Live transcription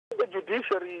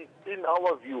judiciary, in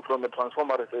our view, from a Transform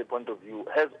RSA point of view,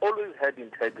 has always had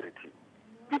integrity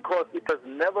because it has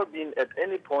never been at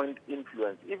any point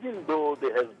influenced, even though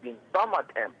there has been some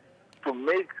attempt to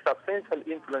make substantial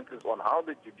influences on how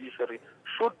the judiciary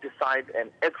should decide and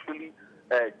actually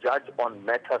judge on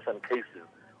matters and cases.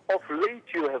 Of late,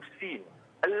 you have seen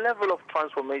a level of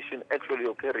transformation actually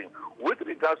occurring with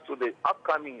regards to the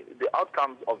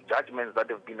outcomes of judgments that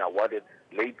have been awarded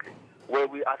lately, where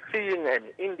we are seeing an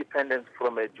independence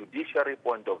from a judiciary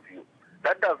point of view.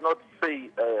 That does not say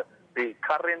the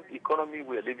current economy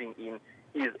we're living in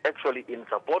is actually in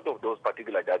support of those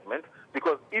particular judgments,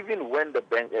 because even when the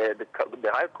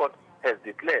High Court has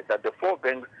declared that the four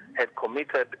banks had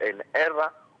committed an error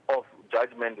of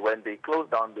judgment when they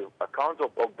closed down the accounts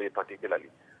of Oakbay particularly,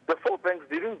 the four banks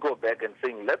didn't go back and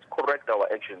saying, let's correct our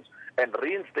actions and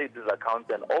reinstate these accounts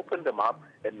and open them up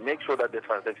and make sure that the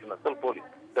transactions are still fully.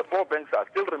 The four banks are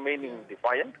still remaining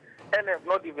defiant and have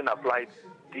not even applied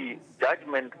the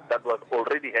judgment that was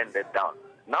already handed down.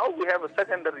 Now we have a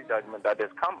secondary judgment that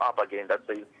has come up again that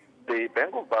says the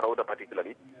Bank of Baroda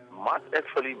particularly must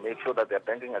actually make sure that their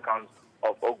banking accounts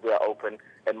of Oakbay are open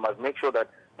and must make sure that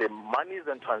the monies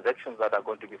and transactions that are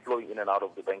going to be flowing in and out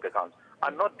of the bank accounts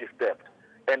are not disturbed.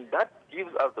 And that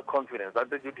gives us the confidence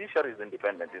that the judiciary is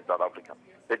independent in South Africa.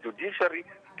 The judiciary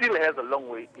still has a long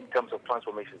way in terms of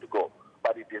transformation to go,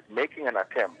 but it is making an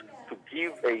attempt to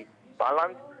give a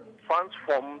balanced,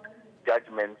 transformed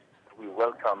judgment we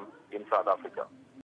welcome in South Africa.